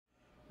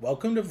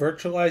Welcome to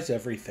Virtualize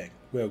Everything,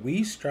 where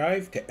we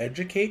strive to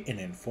educate and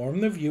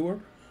inform the viewer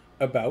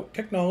about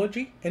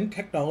technology and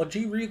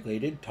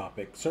technology-related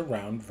topics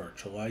around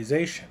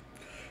virtualization.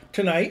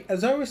 Tonight,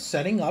 as I was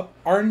setting up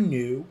our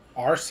new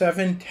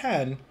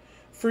R710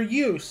 for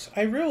use,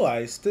 I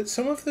realized that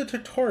some of the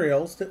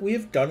tutorials that we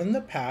have done in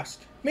the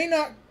past may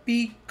not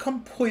be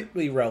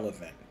completely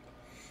relevant.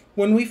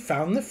 When we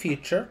found the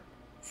feature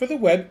for the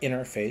web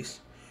interface,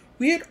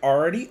 we had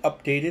already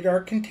updated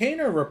our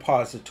container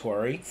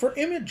repository for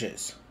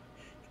images,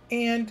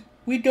 and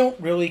we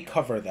don't really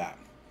cover that.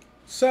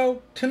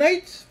 So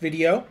tonight's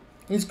video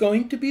is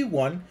going to be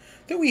one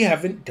that we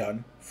haven't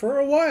done for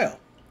a while.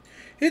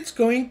 It's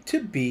going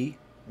to be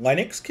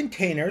Linux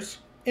containers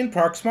in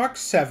Proxmox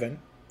 7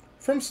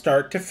 from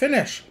start to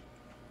finish.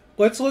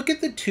 Let's look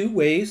at the two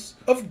ways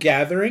of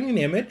gathering an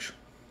image.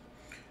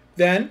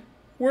 Then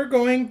we're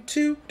going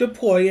to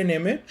deploy an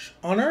image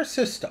on our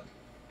system.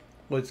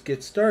 Let's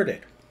get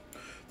started.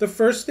 The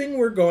first thing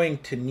we're going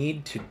to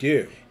need to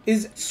do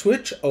is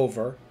switch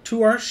over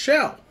to our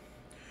shell.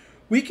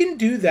 We can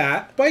do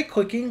that by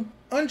clicking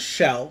on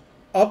Shell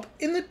up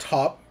in the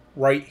top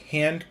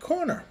right-hand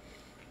corner.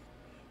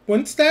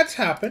 Once that's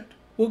happened,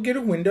 we'll get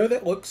a window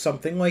that looks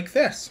something like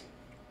this.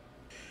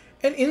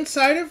 And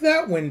inside of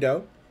that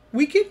window,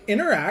 we can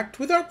interact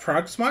with our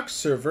Proxmox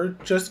server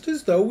just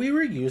as though we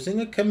were using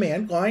a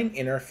command line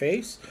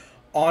interface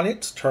on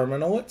its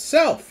terminal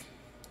itself.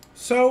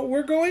 So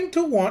we're going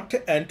to want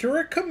to enter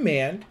a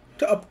command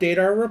to update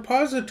our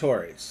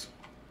repositories.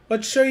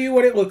 Let's show you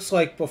what it looks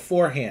like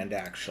beforehand,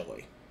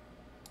 actually.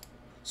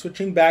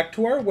 Switching back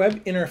to our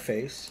web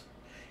interface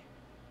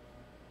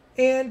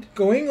and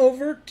going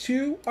over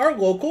to our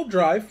local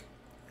drive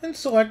and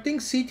selecting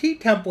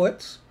CT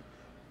templates,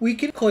 we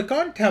can click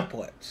on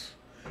templates.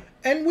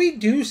 And we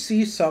do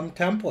see some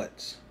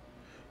templates.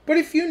 But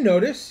if you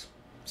notice,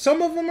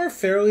 some of them are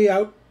fairly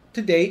out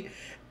to date,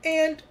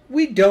 and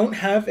we don't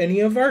have any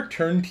of our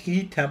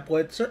turnkey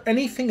templates or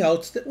anything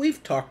else that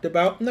we've talked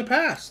about in the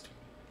past.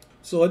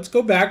 So let's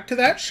go back to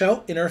that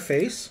shell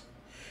interface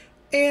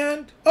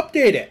and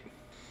update it.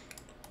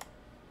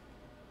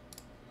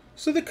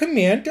 So the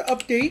command to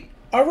update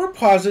our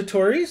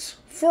repositories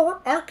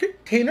for our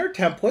container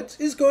templates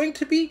is going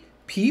to be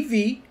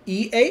pveam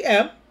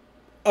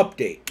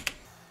update.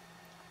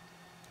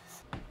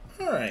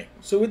 Alright,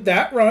 so with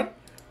that run,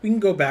 we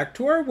can go back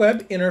to our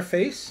web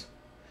interface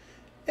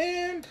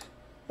and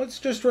let's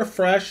just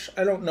refresh.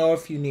 I don't know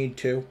if you need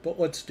to, but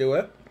let's do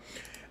it.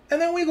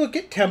 And then we look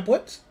at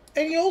templates,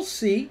 and you'll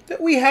see that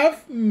we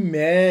have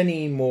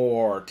many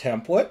more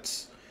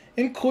templates,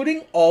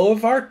 including all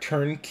of our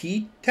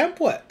turnkey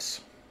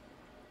templates.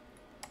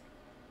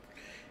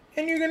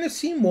 And you're going to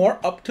see more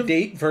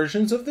up-to-date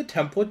versions of the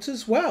templates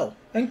as well,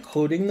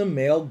 including the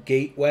mail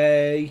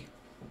gateway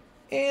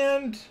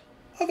and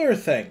other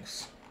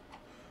things.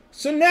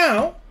 So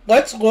now,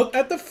 let's look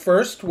at the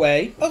first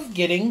way of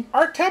getting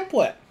our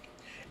template.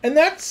 And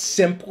that's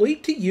simply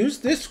to use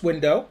this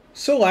window,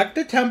 select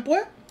a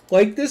template,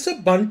 like this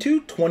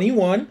Ubuntu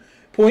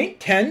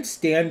 21.10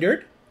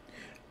 standard,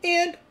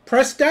 and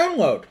press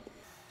download.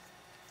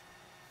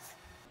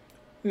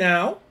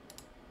 Now,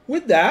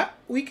 with that,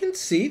 we can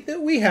see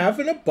that we have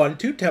an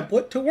Ubuntu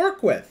template to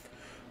work with.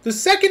 The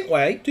second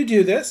way to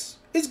do this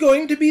is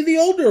going to be the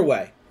older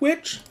way,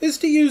 which is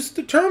to use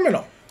the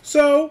terminal.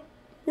 So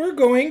we're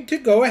going to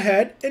go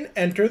ahead and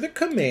enter the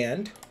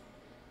command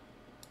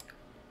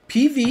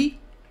pveam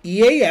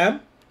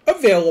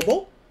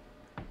available.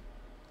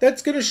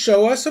 That's going to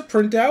show us a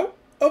printout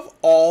of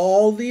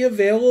all the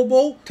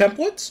available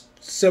templates,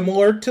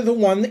 similar to the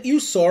one that you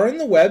saw in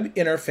the web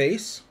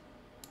interface.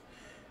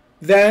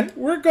 Then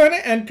we're going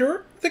to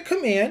enter the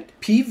command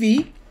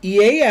pveam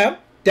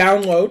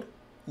download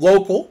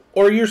local,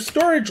 or your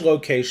storage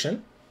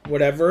location,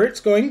 whatever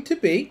it's going to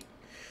be.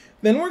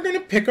 Then we're going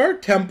to pick our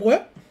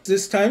template.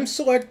 This time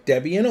select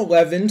Debian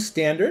 11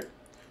 standard.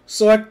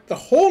 Select the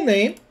whole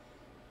name,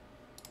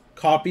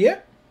 copy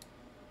it,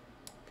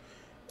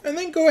 and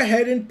then go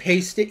ahead and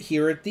paste it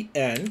here at the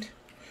end.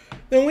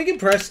 Then we can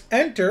press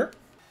enter,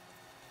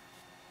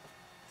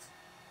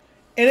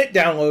 and it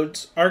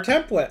downloads our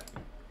template.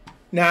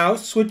 Now,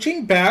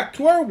 switching back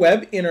to our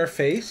web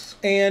interface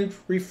and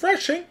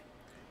refreshing,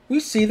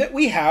 we see that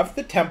we have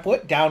the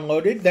template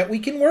downloaded that we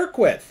can work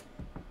with.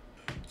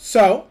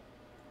 So,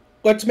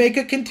 let's make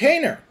a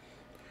container.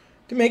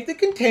 To make the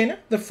container,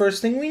 the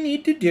first thing we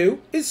need to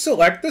do is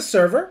select the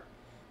server.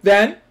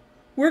 Then,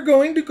 we're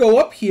going to go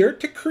up here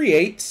to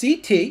create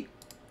CT.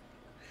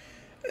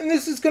 And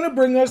this is going to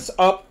bring us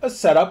up a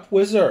setup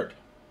wizard.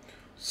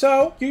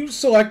 So, you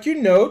select your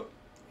node.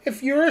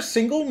 If you're a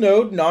single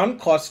node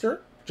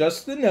non-cluster,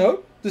 just the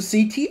node, the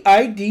CT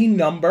ID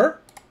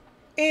number,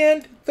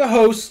 and the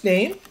host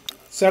name.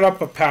 Set up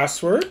a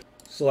password.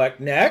 Select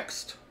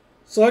next.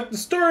 Select the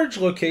storage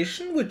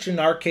location, which in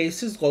our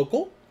case is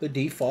local, the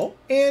default,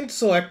 and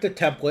select the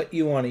template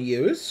you want to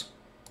use.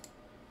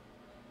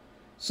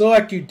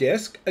 Select your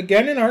disk.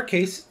 Again, in our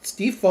case, it's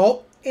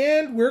default,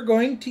 and we're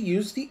going to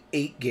use the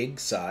 8 gig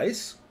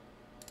size.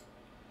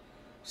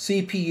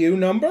 CPU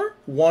number.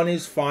 1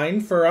 is fine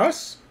for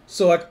us.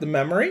 Select the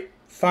memory.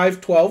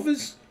 512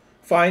 is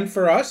fine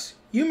for us.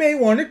 You may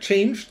want to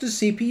change the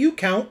CPU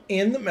count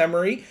and the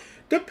memory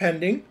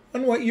depending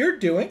on what you're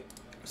doing.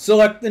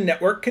 Select the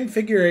network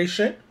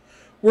configuration.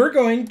 We're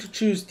going to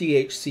choose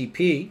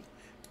DHCP,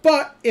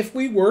 but if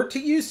we were to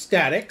use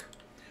static,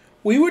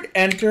 we would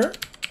enter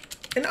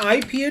an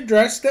IP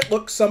address that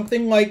looks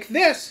something like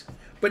this,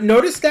 but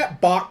notice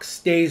that box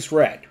stays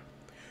red.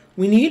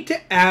 We need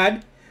to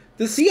add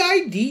the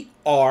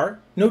CIDR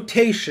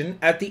notation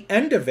at the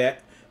end of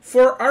it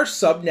for our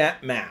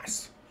subnet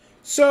mask.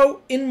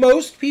 So in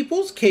most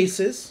people's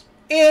cases,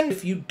 and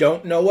if you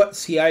don't know what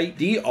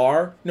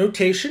CIDR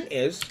notation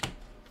is,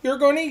 you're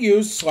going to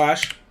use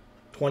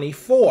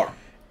 /24.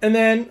 And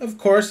then, of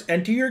course,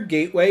 enter your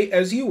gateway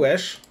as you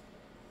wish.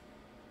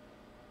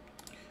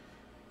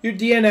 Your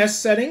DNS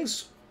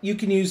settings, you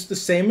can use the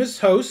same as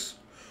hosts,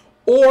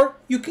 or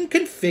you can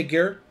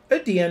configure a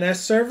DNS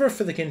server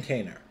for the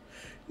container.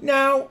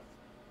 Now,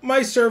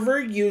 my server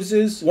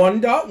uses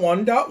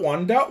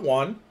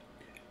 1.1.1.1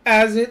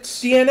 as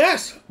its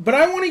DNS, but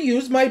I want to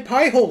use my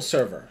Pi-hole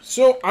server.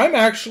 So I'm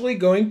actually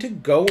going to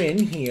go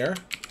in here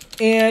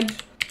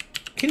and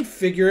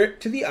configure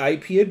it to the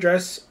IP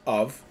address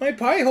of my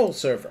Pi-hole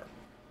server.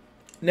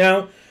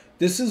 Now,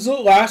 this is the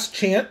last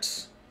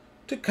chance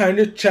to kind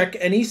of check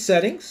any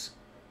settings.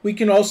 We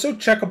can also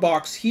check a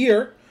box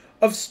here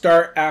of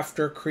start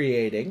after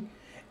creating,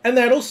 and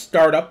that'll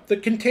start up the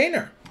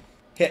container.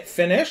 Hit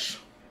finish,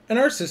 and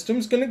our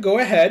system's going to go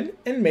ahead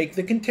and make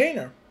the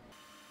container.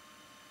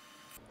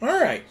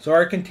 Alright, so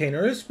our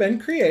container has been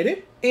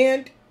created,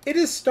 and it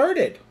is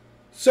started.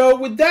 So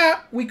with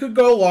that, we could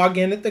go log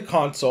in at the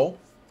console,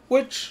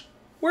 which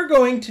we're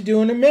going to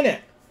do in a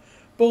minute.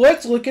 But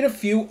let's look at a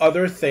few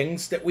other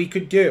things that we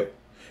could do.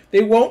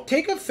 They won't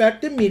take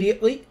effect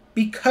immediately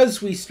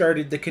because we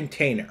started the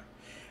container.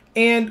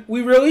 And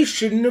we really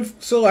shouldn't have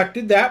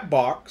selected that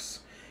box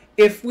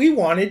if we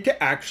wanted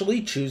to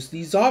actually choose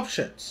these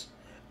options.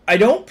 I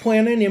don't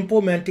plan on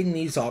implementing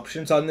these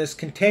options on this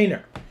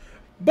container,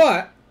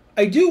 but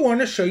I do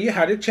want to show you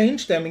how to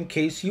change them in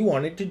case you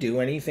wanted to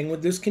do anything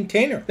with this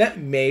container that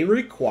may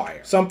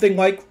require something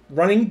like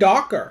running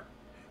Docker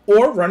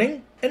or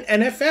running an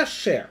NFS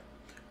share.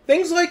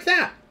 Things like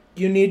that.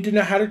 You need to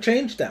know how to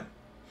change them.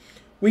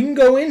 We can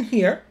go in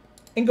here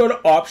and go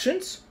to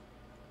options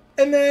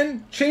and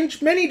then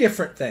change many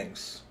different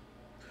things.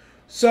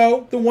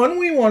 So the one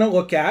we want to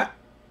look at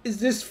is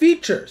this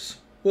features.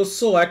 We'll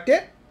select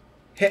it,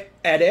 hit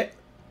edit,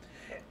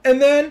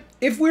 and then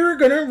if we were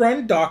going to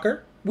run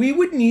Docker, we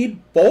would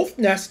need both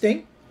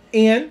nesting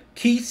and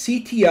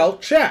keyctl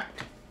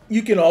checked.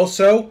 You can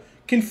also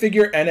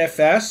configure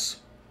NFS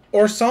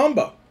or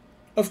Samba.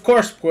 Of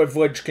course,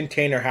 privileged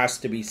container has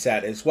to be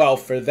set as well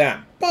for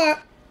them,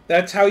 but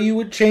that's how you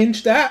would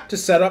change that to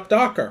set up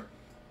Docker.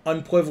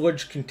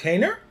 Unprivileged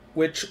container,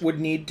 which would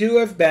need to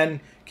have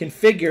been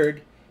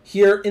configured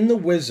here in the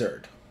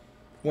wizard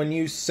when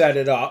you set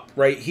it up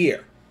right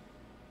here.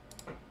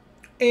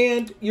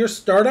 And your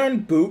start on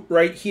boot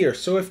right here.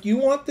 So if you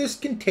want this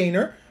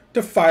container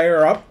to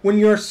fire up when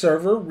your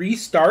server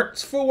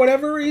restarts for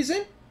whatever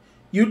reason,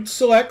 you'd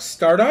select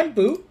start on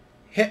boot,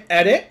 hit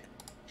edit,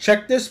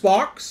 check this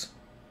box,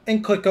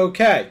 and click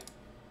OK.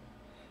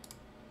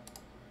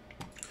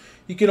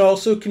 You can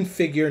also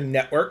configure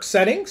network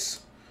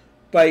settings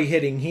by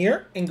hitting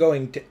here and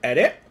going to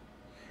edit.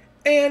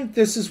 And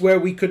this is where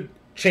we could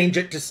change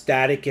it to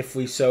static if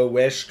we so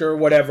wished or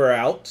whatever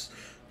else.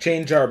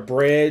 Change our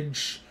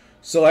bridge,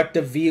 select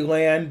a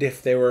VLAN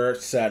if they were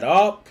set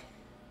up,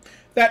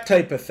 that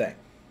type of thing.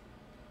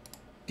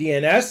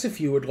 DNS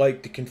if you would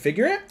like to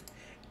configure it.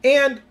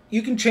 And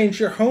you can change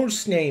your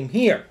host name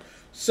here.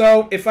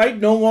 So if I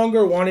no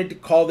longer wanted to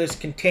call this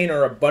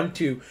container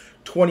Ubuntu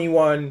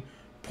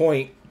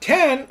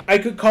 21.10, I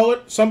could call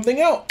it something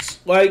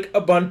else, like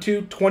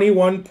Ubuntu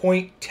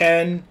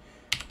 21.10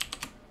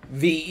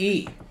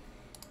 VE.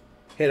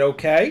 Hit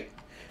OK,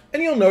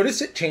 and you'll notice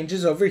it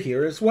changes over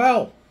here as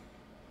well.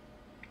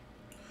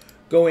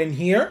 Go in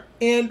here,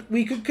 and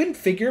we could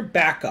configure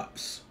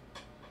backups.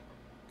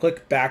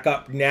 Click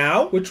Backup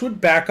Now, which would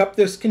back up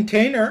this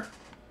container.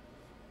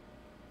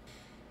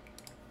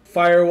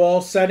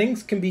 Firewall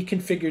settings can be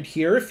configured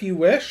here if you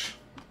wish.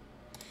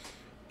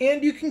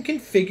 And you can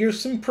configure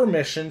some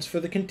permissions for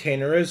the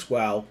container as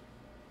well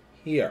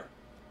here.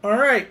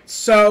 Alright,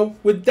 so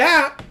with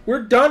that,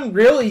 we're done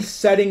really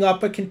setting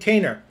up a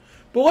container.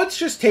 But let's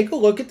just take a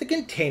look at the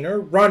container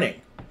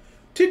running.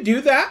 To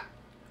do that,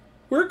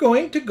 we're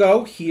going to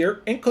go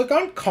here and click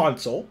on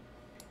Console,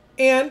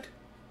 and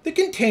the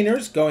container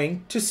is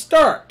going to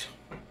start.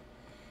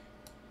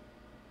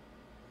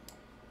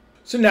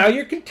 So now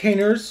your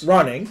container's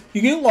running.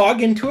 You can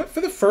log into it for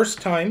the first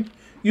time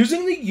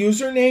using the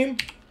username,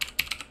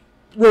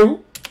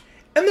 root,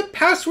 and the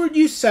password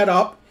you set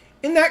up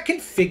in that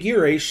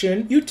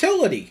configuration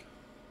utility.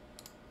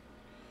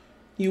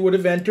 You would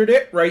have entered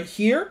it right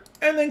here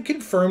and then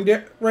confirmed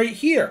it right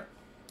here.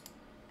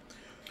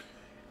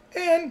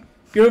 And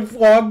you're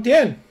logged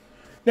in.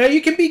 Now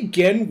you can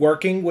begin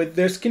working with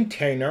this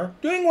container,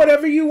 doing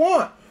whatever you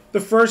want.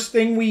 The first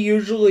thing we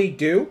usually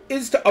do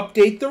is to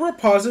update the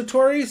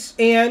repositories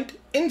and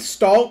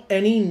install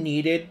any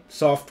needed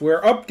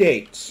software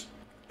updates.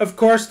 Of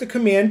course, the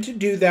command to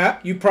do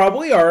that you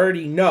probably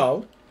already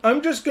know.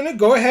 I'm just going to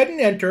go ahead and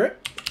enter it.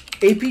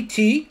 apt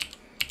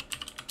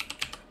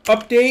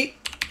update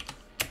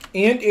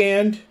and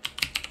apt.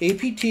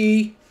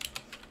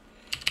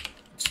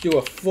 Let's do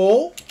a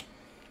full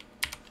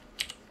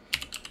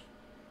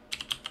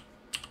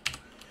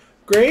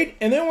grade,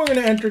 and then we're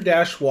going to enter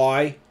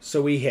 -y,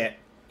 so we hit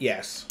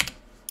yes.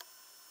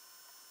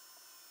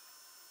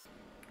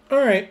 All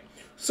right,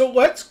 so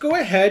let's go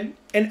ahead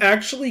and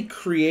actually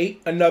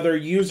create another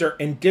user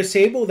and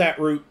disable that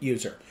root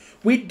user.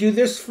 We do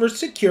this for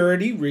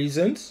security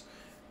reasons.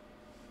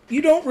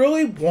 You don't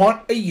really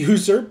want a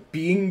user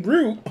being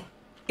root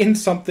in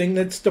something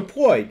that's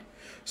deployed.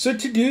 So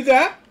to do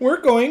that, we're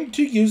going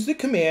to use the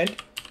command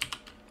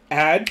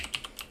add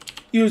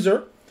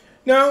user.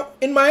 Now,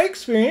 in my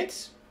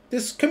experience,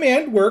 this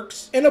command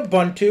works in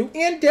Ubuntu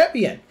and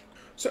Debian.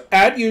 So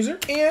add user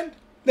and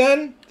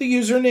then the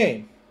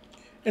username.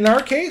 In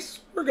our case,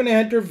 we're going to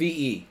enter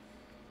VE.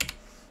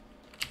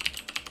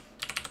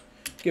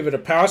 Give it a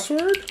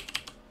password.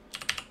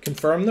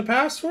 Confirm the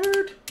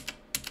password.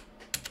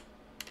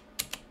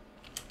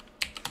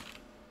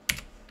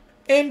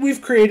 And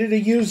we've created a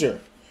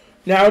user.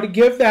 Now to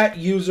give that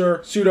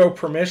user sudo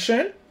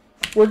permission,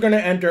 we're going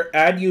to enter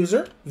add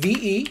user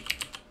VE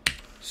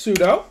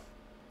sudo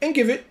and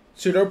give it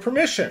sudo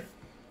permission.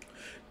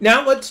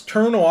 Now let's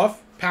turn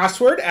off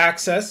password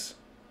access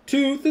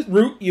to the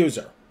root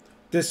user.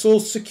 This will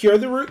secure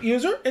the root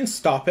user and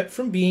stop it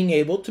from being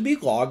able to be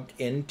logged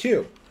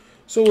into.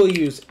 So we'll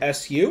use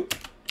su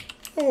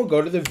and we'll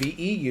go to the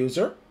VE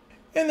user,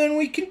 and then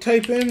we can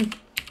type in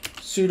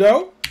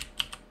sudo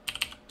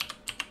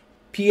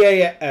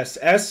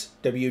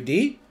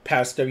passwd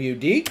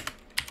passwd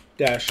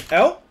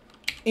 -l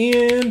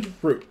and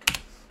root.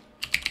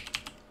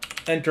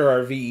 Enter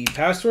our VE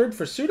password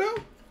for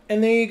sudo,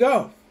 and there you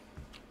go.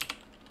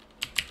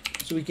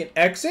 So we can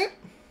exit,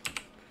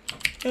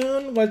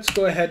 and let's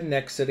go ahead and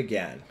exit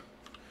again.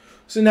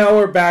 So now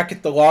we're back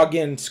at the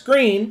login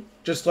screen,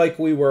 just like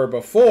we were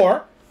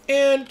before,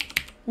 and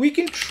we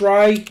can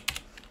try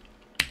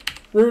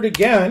root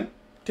again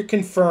to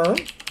confirm.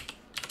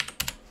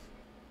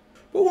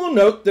 But we'll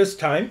note this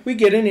time we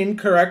get an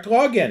incorrect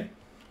login.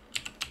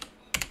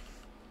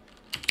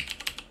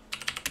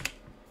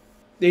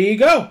 There you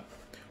go.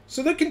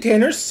 So the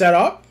container's set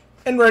up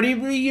and ready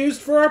to be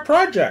used for our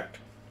project.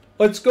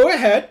 Let's go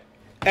ahead,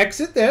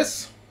 exit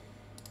this.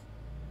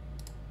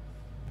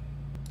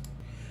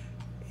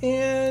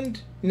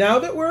 And now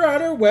that we're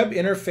at our web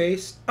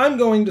interface, I'm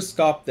going to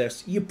stop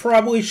this. You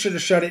probably should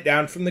have shut it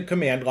down from the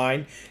command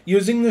line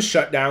using the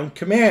shutdown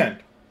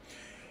command.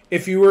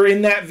 If you were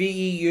in that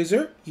VE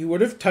user, you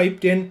would have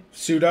typed in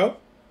sudo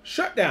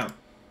shutdown.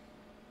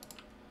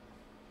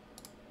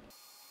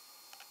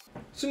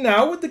 So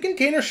now with the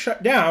container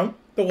shut down,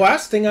 the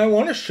last thing I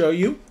want to show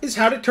you is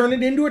how to turn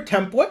it into a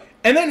template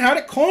and then how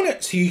to clone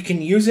it so you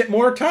can use it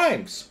more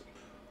times.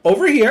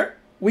 Over here,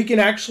 we can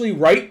actually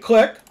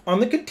right-click on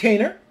the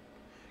container,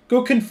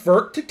 go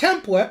convert to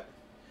template,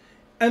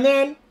 and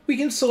then we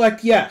can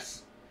select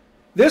yes.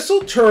 This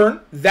will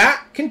turn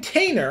that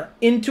container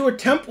into a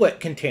template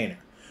container.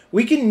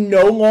 We can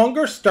no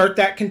longer start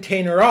that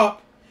container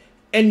up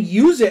and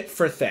use it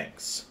for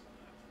things,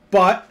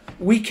 but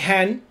we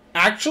can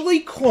actually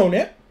clone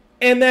it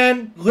and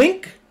then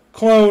link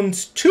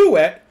clones to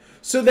it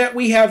so that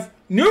we have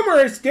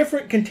numerous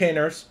different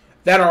containers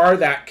that are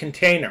that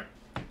container.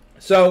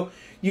 So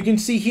you can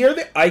see here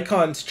the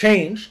icons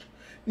changed.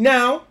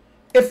 Now,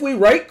 if we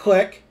right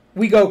click,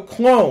 we go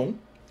clone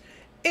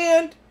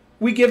and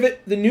we give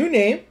it the new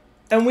name,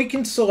 and we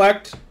can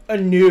select a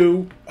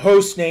new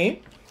host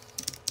name,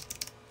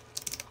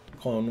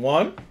 clone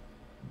 1.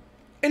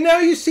 And now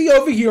you see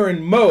over here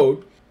in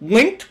mode,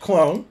 linked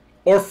clone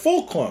or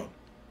full clone.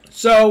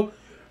 So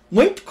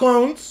linked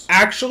clones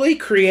actually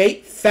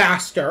create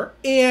faster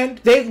and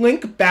they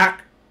link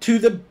back to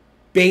the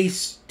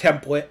base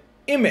template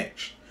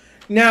image.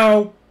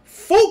 Now,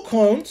 full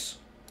clones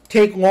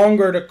take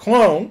longer to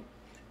clone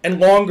and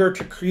longer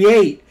to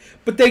create,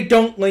 but they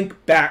don't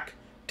link back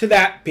to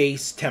that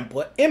base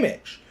template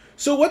image.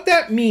 So what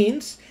that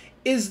means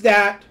is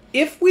that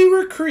if we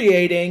were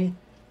creating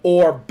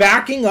or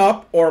backing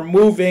up or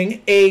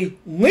moving a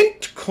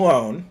linked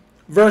clone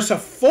versus a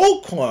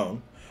full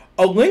clone,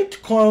 a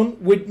linked clone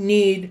would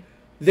need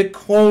the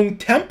clone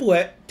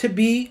template to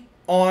be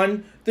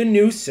on the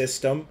new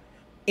system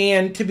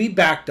and to be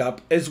backed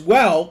up as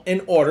well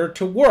in order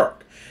to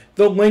work.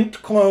 The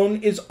linked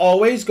clone is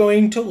always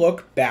going to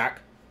look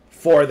back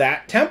for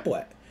that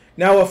template.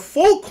 Now a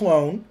full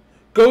clone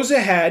goes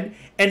ahead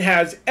and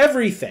has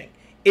everything.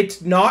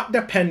 It's not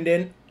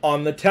dependent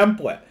on the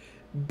template,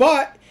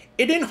 but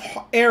it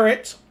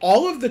inherits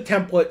all of the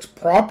template's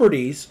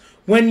properties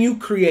when you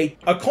create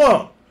a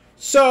clone.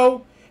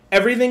 So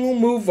everything will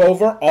move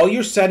over, all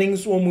your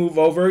settings will move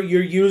over,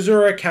 your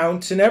user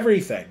accounts and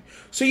everything.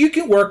 So you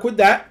can work with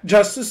that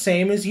just the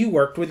same as you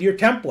worked with your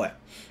template.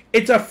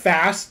 It's a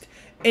fast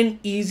and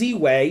easy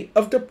way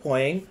of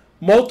deploying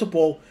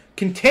multiple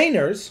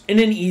containers in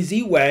an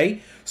easy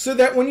way so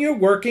that when you're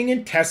working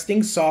and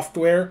testing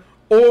software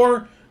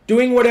or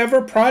doing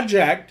whatever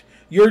project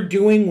you're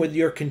doing with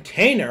your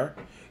container,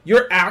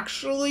 you're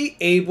actually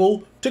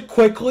able to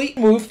quickly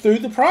move through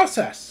the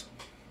process.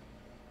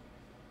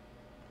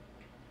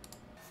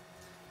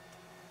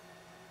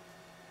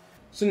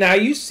 So now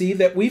you see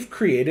that we've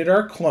created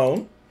our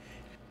clone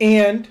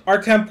and our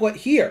template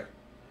here.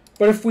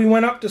 But if we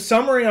went up to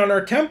summary on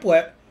our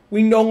template,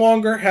 we no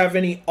longer have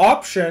any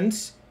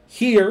options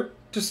here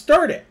to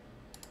start it,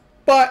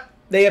 but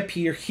they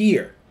appear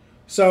here.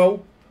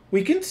 So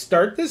we can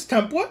start this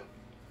template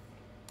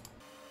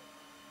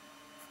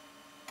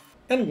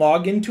and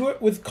log into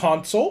it with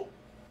console,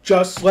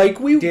 just like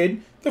we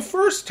did the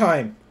first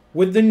time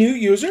with the new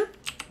user,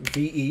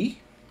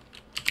 VE,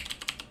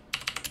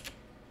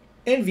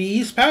 and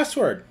VE's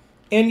password.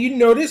 And you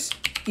notice,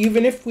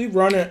 even if we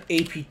run an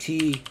apt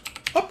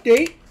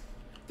update,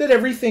 that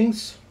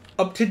everything's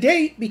up to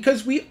date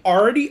because we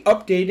already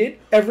updated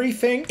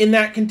everything in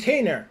that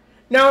container.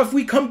 Now, if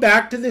we come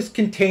back to this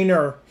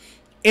container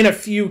in a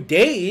few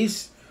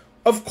days,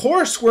 of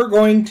course, we're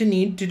going to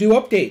need to do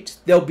updates.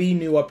 There'll be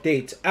new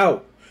updates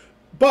out.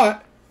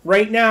 But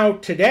right now,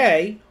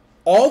 today,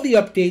 all the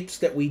updates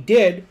that we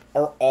did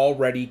are all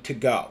ready to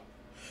go.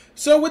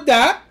 So with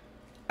that,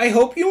 I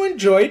hope you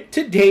enjoyed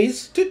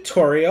today's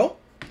tutorial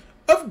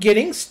of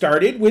getting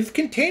started with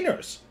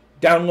containers.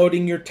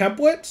 Downloading your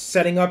templates,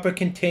 setting up a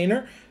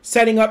container,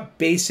 setting up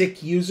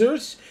basic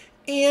users,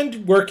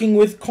 and working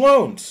with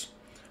clones.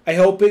 I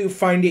hope you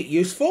find it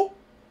useful,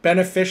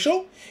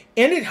 beneficial,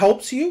 and it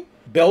helps you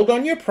build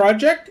on your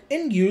project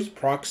and use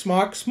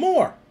Proxmox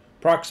more.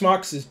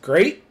 Proxmox is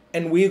great,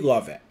 and we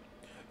love it.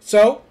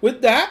 So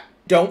with that,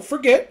 don't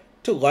forget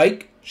to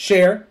like,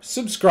 share,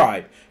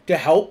 subscribe to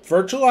help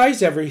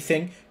Virtualize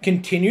Everything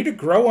continue to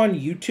grow on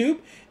YouTube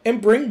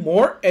and bring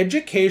more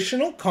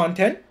educational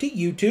content to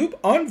YouTube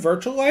on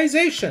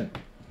virtualization.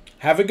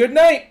 Have a good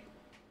night.